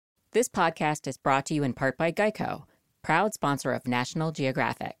This podcast is brought to you in part by Geico, proud sponsor of National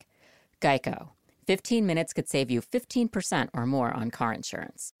Geographic. Geico. 15 minutes could save you 15% or more on car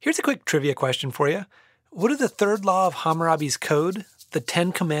insurance. Here's a quick trivia question for you. What do the third law of Hammurabi's Code, the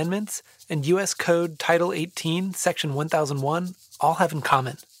 10 Commandments, and U.S. Code Title 18, Section 1001 all have in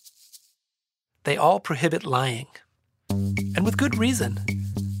common? They all prohibit lying. And with good reason.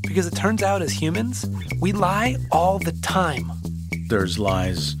 Because it turns out as humans, we lie all the time. There's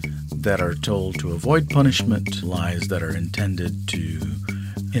lies that are told to avoid punishment, lies that are intended to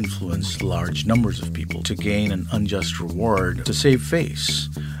influence large numbers of people, to gain an unjust reward, to save face,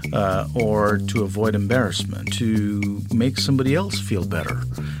 or to avoid embarrassment, to make somebody else feel better.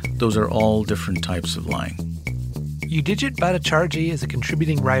 Those are all different types of lying. Udijit Bhattacharjee is a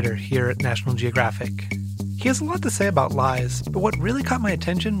contributing writer here at National Geographic. He has a lot to say about lies, but what really caught my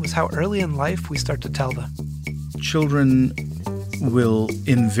attention was how early in life we start to tell them. Children will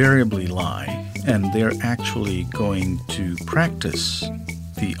invariably lie, and they're actually going to practice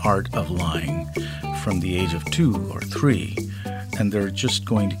the art of lying from the age of 2 or 3, and they're just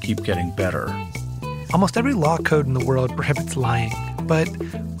going to keep getting better. Almost every law code in the world prohibits lying, but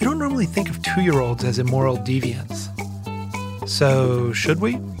we don't normally think of 2-year-olds as immoral deviants. So, should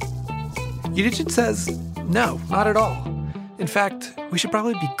we? Udijit says, no, not at all. In fact, we should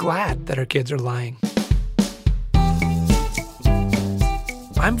probably be glad that our kids are lying.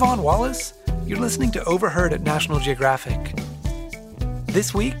 I'm Vaughn Wallace. You're listening to Overheard at National Geographic.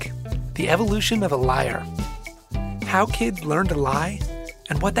 This week, the evolution of a liar. How kids learn to lie,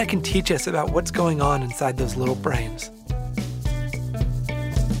 and what that can teach us about what's going on inside those little brains.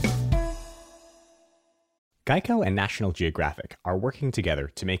 Geico and National Geographic are working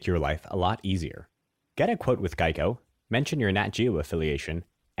together to make your life a lot easier. Get a quote with Geico, mention your Nat Geo affiliation,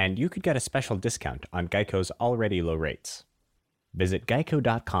 and you could get a special discount on Geico's already low rates. Visit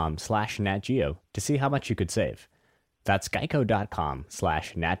geico.com/natgeo to see how much you could save. That's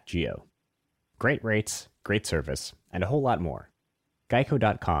geico.com/natgeo. Great rates, great service, and a whole lot more.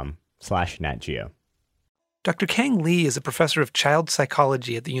 geico.com/natgeo. Dr. Kang Lee is a professor of child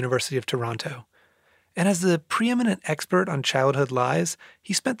psychology at the University of Toronto. And as the preeminent expert on childhood lies,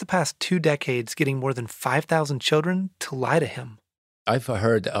 he spent the past 2 decades getting more than 5,000 children to lie to him. I've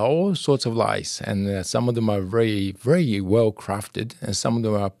heard all sorts of lies, and some of them are very, very well crafted, and some of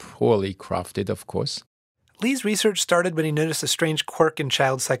them are poorly crafted, of course. Lee's research started when he noticed a strange quirk in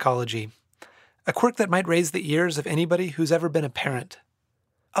child psychology, a quirk that might raise the ears of anybody who's ever been a parent.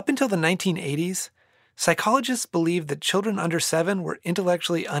 Up until the 1980s, psychologists believed that children under 7 were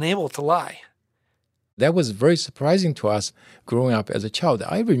intellectually unable to lie. That was very surprising to us growing up as a child.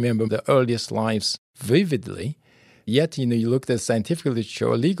 I remember the earliest lies vividly. Yet, you look at scientific literature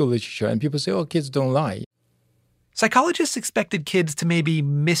or legal literature and people say, oh, kids don't lie. Psychologists expected kids to maybe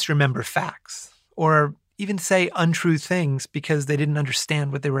misremember facts or even say untrue things because they didn't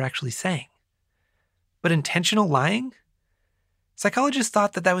understand what they were actually saying. But intentional lying? Psychologists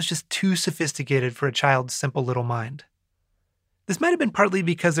thought that was just too sophisticated for a child's simple little mind. This might have been partly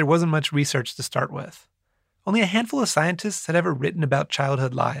because there wasn't much research to start with. Only a handful of scientists had ever written about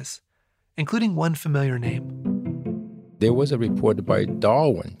childhood lies, including one familiar name. There was a report by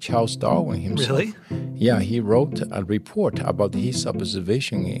Darwin, Charles Darwin himself. Really? Yeah, he wrote a report about his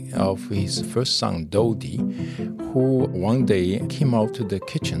observation of his first son, Dodie, who one day came out to the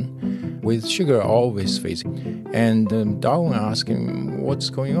kitchen with sugar all over his face. And Darwin asked him, what's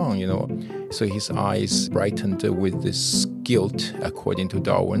going on, So his eyes brightened with this guilt, according to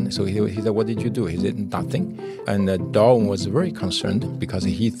Darwin. So he said, what did you do? He said, nothing. And Darwin was very concerned because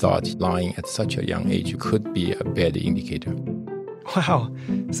he thought lying at such a young age could be a bad indicator. Wow.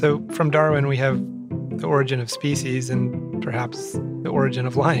 So from Darwin, we have the origin of species and perhaps the origin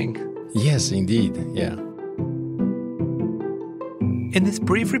of lying. Yes, indeed. Yeah. In this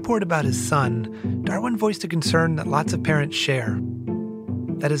brief report about his son, Darwin voiced a concern that lots of parents share,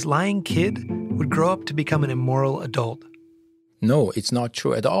 that his lying kid would grow up to become an immoral adult. No, it's not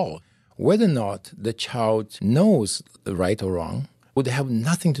true at all. Whether or not the child knows the right or wrong would have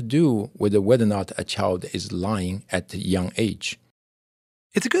nothing to do with whether or not a child is lying at a young age.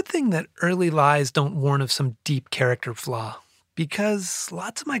 It's a good thing that early lies don't warn of some deep character flaw, because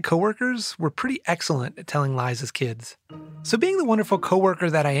lots of my coworkers were pretty excellent at telling lies as kids. So being the wonderful coworker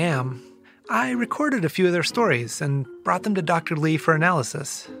that I am, I recorded a few of their stories and brought them to Dr. Lee for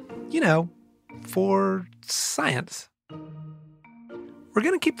analysis. For science. We're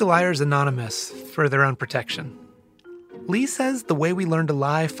going to keep the liars anonymous for their own protection. Lee says the way we learn to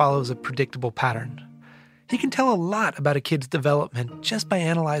lie follows a predictable pattern. He can tell a lot about a kid's development just by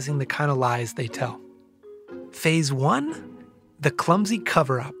analyzing the kind of lies they tell. Phase 1, the clumsy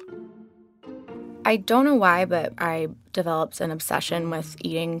cover-up. I don't know why, but I developed an obsession with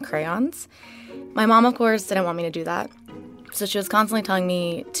eating crayons. My mom, of course, didn't want me to do that. So she was constantly telling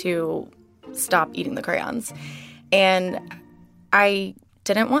me to stop eating the crayons. And I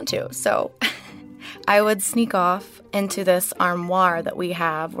didn't want to. So I would sneak off into this armoire that we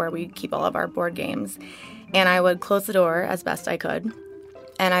have where we keep all of our board games. And I would close the door as best I could.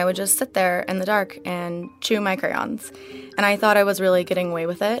 And I would just sit there in the dark and chew my crayons. And I thought I was really getting away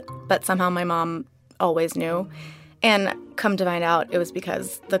with it, but somehow my mom always knew. And come to find out, it was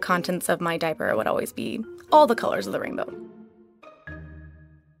because the contents of my diaper would always be all the colors of the rainbow.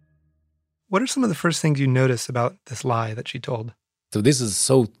 What are some of the first things you notice about this lie that she told? So this is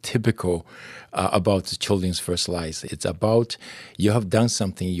so typical about the children's first lies. It's about you have done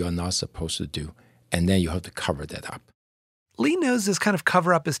something you're not supposed to do, and then you have to cover that up. Lee knows this kind of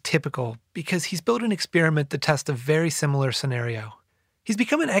cover-up is typical because he's built an experiment to test a very similar scenario. He's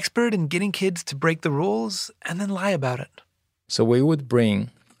become an expert in getting kids to break the rules and then lie about it. So we would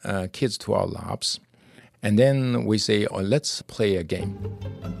bring kids to our labs, and then we say, oh, let's play a game.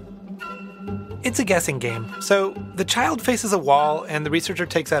 It's a guessing game. So the child faces a wall and the researcher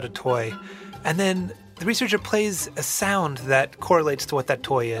takes out a toy. And then the researcher plays a sound that correlates to what that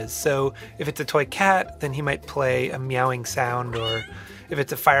toy is. So if it's a toy cat, then he might play a meowing sound. Or if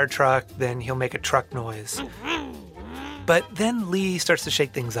it's a fire truck, then he'll make a truck noise. But then Lee starts to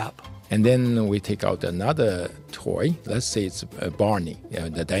shake things up. And then we take out another toy. Let's say it's Barney,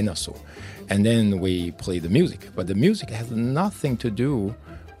 the dinosaur. And then we play the music. But the music has nothing to do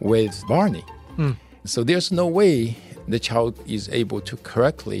with Barney. So there's no way the child is able to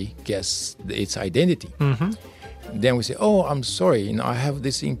correctly guess its identity. Then we say, oh, I'm sorry, I have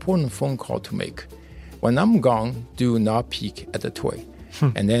this important phone call to make. When I'm gone, do not peek at the toy.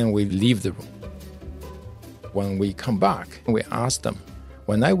 And then we leave the room. When we come back, we ask them,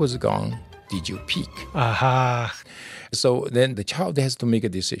 when I was gone, did you peek? Aha. So then the child has to make a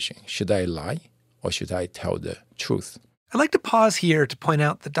decision. Should I lie or should I tell the truth? I'd like to pause here to point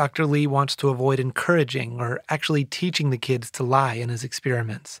out that Dr. Lee wants to avoid encouraging or actually teaching the kids to lie in his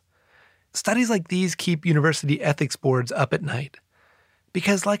experiments. Studies like these keep university ethics boards up at night.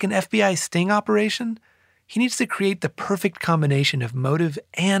 Because like an FBI sting operation, he needs to create the perfect combination of motive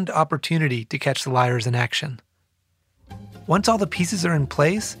and opportunity to catch the liars in action. Once all the pieces are in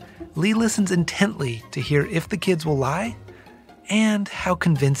place, Lee listens intently to hear if the kids will lie and how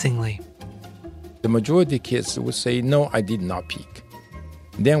convincingly. The majority of kids would say, no, I did not peek.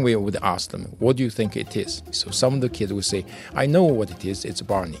 Then we would ask them, what do you think it is? So some of the kids would say, I know what it is, it's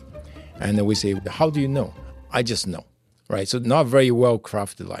Barney. And then we say, how do you know? I just know, right? So not very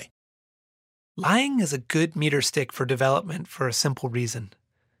well-crafted lie. Lying is a good meter stick for development for a simple reason.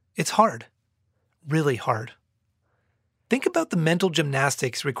 It's hard, really hard. Think about the mental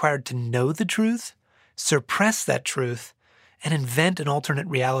gymnastics required to know the truth, suppress that truth, and invent an alternate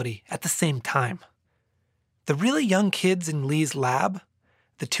reality at the same time. The really young kids in Lee's lab,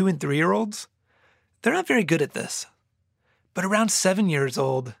 the 2- and 3-year-olds, they're not very good at this. But around 7 years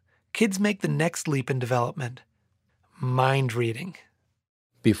old, kids make the next leap in development: mind reading.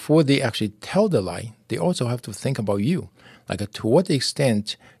 Before they actually tell the lie, they also have to think about you. Like to what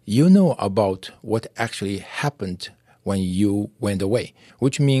extent you know about what actually happened when you went away,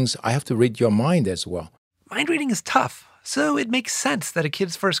 which means I have to read your mind as well. Mind reading is tough, so it makes sense that a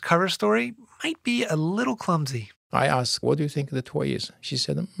kid's first cover story might be a little clumsy. I asked, what do you think the toy is? She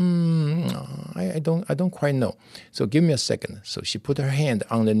said, I don't quite know. So give me a second. So she put her hand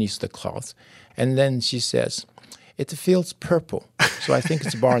underneath the cloth, and then she says, it feels purple. So I think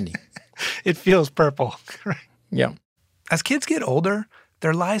it's Barney. It feels purple. Yeah. As kids get older,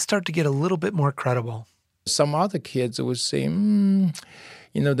 their lies start to get a little bit more credible. Some other kids would say,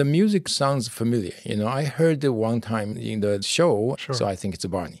 the music sounds familiar. I heard it one time in the show, Sure. So I think it's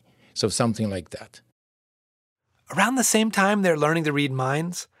Barney. So something like that. Around the same time they're learning to read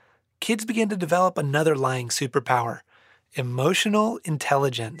minds, kids begin to develop another lying superpower: emotional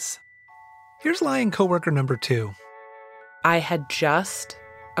intelligence. Here's lying coworker number 2. I had just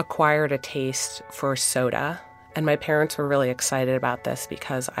acquired a taste for soda, and my parents were really excited about this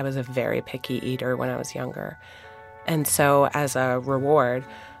because I was a very picky eater when I was younger. And so as a reward,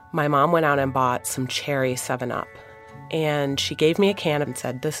 my mom went out and bought some cherry 7-Up. And she gave me a can and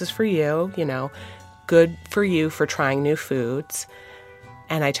said, this is for you, good for you for trying new foods.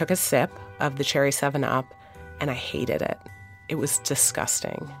 And I took a sip of the cherry 7-Up, and I hated it. It was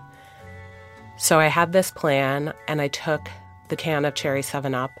disgusting. So I had this plan, and I took the can of cherry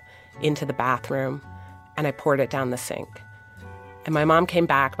 7-Up into the bathroom, and I poured it down the sink. And my mom came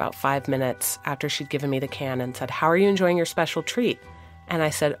back about 5 minutes after she'd given me the can and said, how are you enjoying your special treat? And I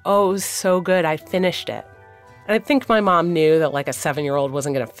said, oh, it was so good, I finished it. And I think my mom knew that like a 7-year-old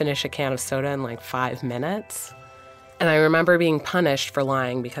wasn't going to finish a can of soda in like 5 minutes. And I remember being punished for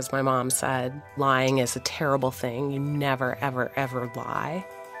lying because my mom said, lying is a terrible thing. You never, ever, ever lie.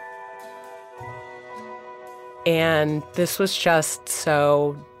 And this was just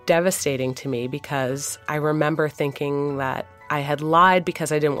so devastating to me because I remember thinking that I had lied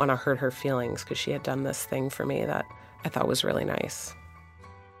because I didn't want to hurt her feelings because she had done this thing for me that I thought was really nice.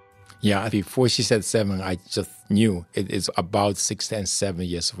 Yeah, before she said 7, I just knew it is about 6 and 7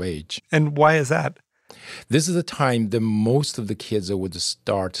 years of age. And why is that? This is the time that most of the kids would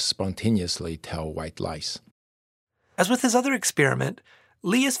start spontaneously tell white lies. As with his other experiment,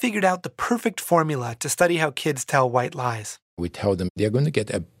 Lee has figured out the perfect formula to study how kids tell white lies. We tell them they're going to get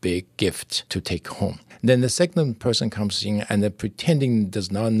a big gift to take home. Then the second person comes in and pretending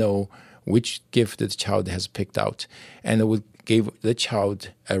does not know which gift the child has picked out, and would give the child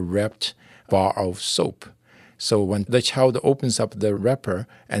a wrapped bar of soap. So when the child opens up the wrapper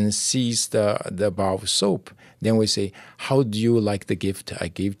and sees the bar of soap, then we say, how do you like the gift I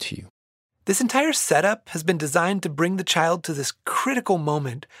gave to you? This entire setup has been designed to bring the child to this critical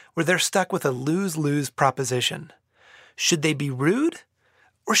moment where they're stuck with a lose-lose proposition. Should they be rude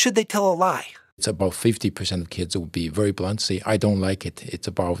or should they tell a lie? It's about 50% of kids would be very blunt, say, I don't like it, it's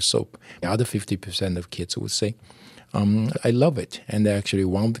a bar of soap. The other 50% of kids would say, I love it. And actually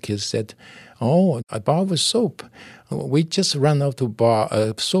one of the kids said, oh, a bar of soap. We just ran out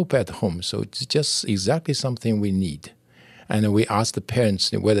of soap at home, so it's just exactly something we need. And we asked the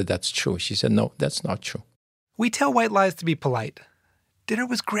parents whether that's true. She said, no, that's not true. We tell white lies to be polite. Dinner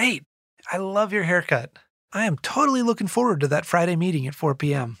was great. I love your haircut. I am totally looking forward to that Friday meeting at 4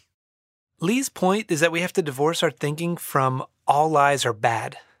 p.m. Lee's point is that we have to divorce our thinking from all lies are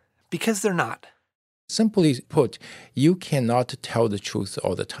bad, because they're not. Simply put, you cannot tell the truth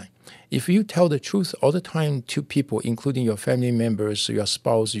all the time. If you tell the truth all the time to people, including your family members, your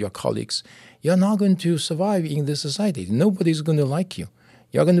spouse, your colleagues, you're not going to survive in this society. Nobody's going to like you.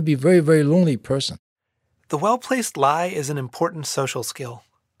 You're going to be a very, very lonely person. The well-placed lie is an important social skill.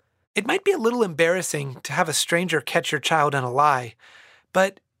 It might be a little embarrassing to have a stranger catch your child in a lie,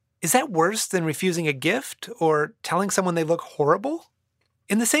 but is that worse than refusing a gift or telling someone they look horrible?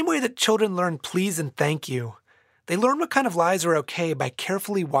 In the same way that children learn please and thank you, they learn what kind of lies are okay by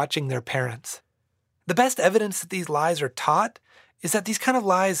carefully watching their parents. The best evidence that these lies are taught is that these kind of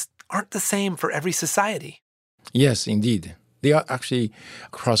lies aren't the same for every society. Yes, indeed. There are actually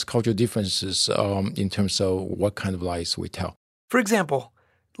cross-cultural differences in terms of what kind of lies we tell. For example,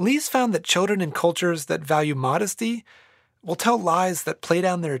 Lee's found that children in cultures that value modesty will tell lies that play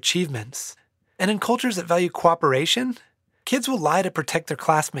down their achievements. And in cultures that value cooperation, kids will lie to protect their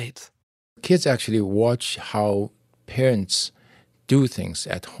classmates. Kids actually watch how parents do things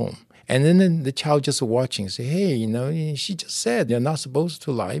at home. And then the child just watching say, hey, she just said you're not supposed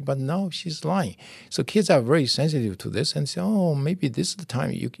to lie, but now she's lying. So kids are very sensitive to this and say, oh, maybe this is the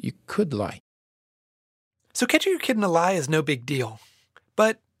time you could lie. So catching your kid in a lie is no big deal.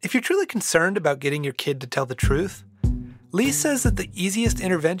 But if you're truly concerned about getting your kid to tell the truth, Lee says that the easiest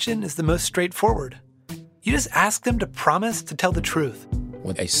intervention is the most straightforward. You just ask them to promise to tell the truth.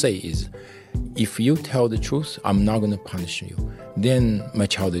 What I say is, if you tell the truth, I'm not going to punish you. Then my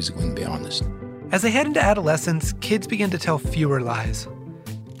child is going to be honest. As they head into adolescence, kids begin to tell fewer lies.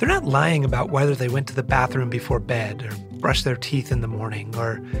 They're not lying about whether they went to the bathroom before bed or brushed their teeth in the morning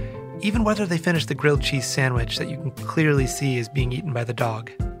or even whether they finished the grilled cheese sandwich that you can clearly see is being eaten by the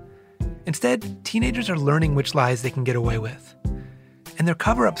dog. Instead, teenagers are learning which lies they can get away with. And their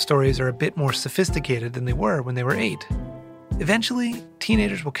cover-up stories are a bit more sophisticated than they were when they were 8. Eventually,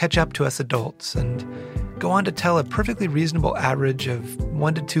 teenagers will catch up to us adults and go on to tell a perfectly reasonable average of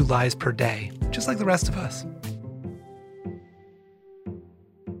 1 to 2 lies per day, just like the rest of us.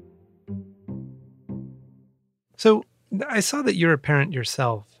 So, I saw that you're a parent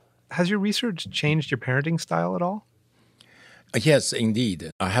yourself. Has your research changed your parenting style at all? Yes, indeed.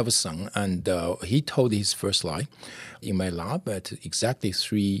 I have a son, and he told his first lie in my lab at exactly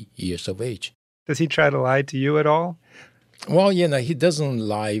 3 years of age. Does he try to lie to you at all? Well, he doesn't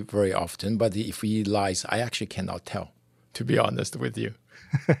lie very often, but if he lies, I actually cannot tell, to be honest with you.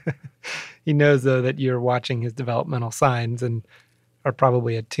 He knows, though, that you're watching his developmental signs and are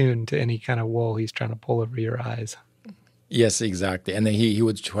probably attuned to any kind of wool he's trying to pull over your eyes. Yes, exactly. And then he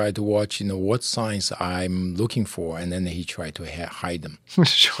would try to watch, what signs I'm looking for, and then he tried to hide them.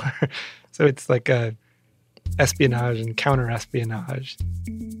 Sure. So it's like a espionage and counter-espionage.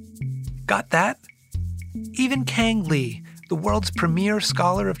 Got that? Even Kang Lee, the world's premier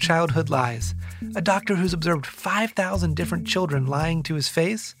scholar of childhood lies, a doctor who's observed 5,000 different children lying to his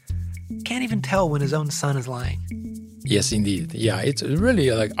face can't even tell when his own son is lying. Yes, indeed. Yeah, it's really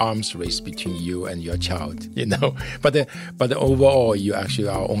like arms race between you and your child, you know. But overall, you actually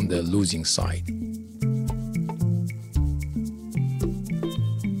are on the losing side.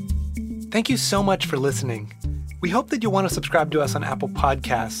 Thank you so much for listening. We hope that you'll want to subscribe to us on Apple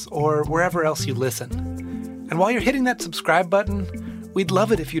Podcasts or wherever else you listen. And while you're hitting that subscribe button, we'd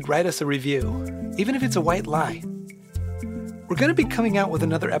love it if you'd write us a review, even if it's a white lie. We're going to be coming out with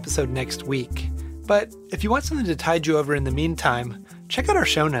another episode next week, but if you want something to tide you over in the meantime, check out our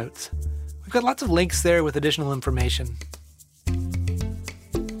show notes. We've got lots of links there with additional information.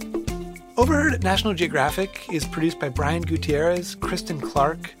 Overheard at National Geographic is produced by Brian Gutierrez, Kristen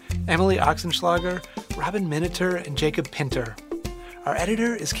Clark, Emily Oxenschlager, Robin Miniter, and Jacob Pinter. Our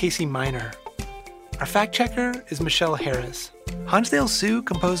editor is Casey Miner. Our fact-checker is Michelle Harris. Hansdale Hsu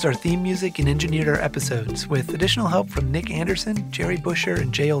composed our theme music and engineered our episodes, with additional help from Nick Anderson, Jerry Busher,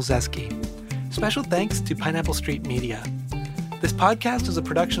 and Jay Olzeski. Special thanks to Pineapple Street Media. This podcast is a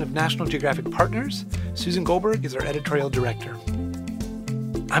production of National Geographic Partners. Susan Goldberg is our editorial director.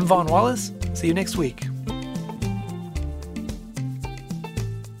 I'm Vaughn Wallace. See you next week.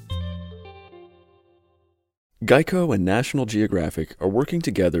 Geico and National Geographic are working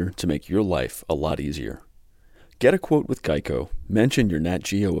together to make your life a lot easier. Get a quote with Geico, mention your Nat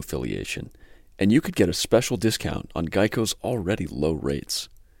Geo affiliation, and you could get a special discount on Geico's already low rates.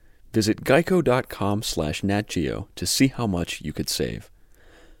 Visit geico.com/natgeo to see how much you could save.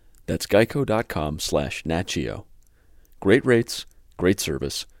 That's geico.com/natgeo. Great rates, great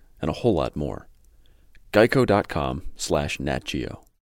service, and a whole lot more. geico.com/natgeo.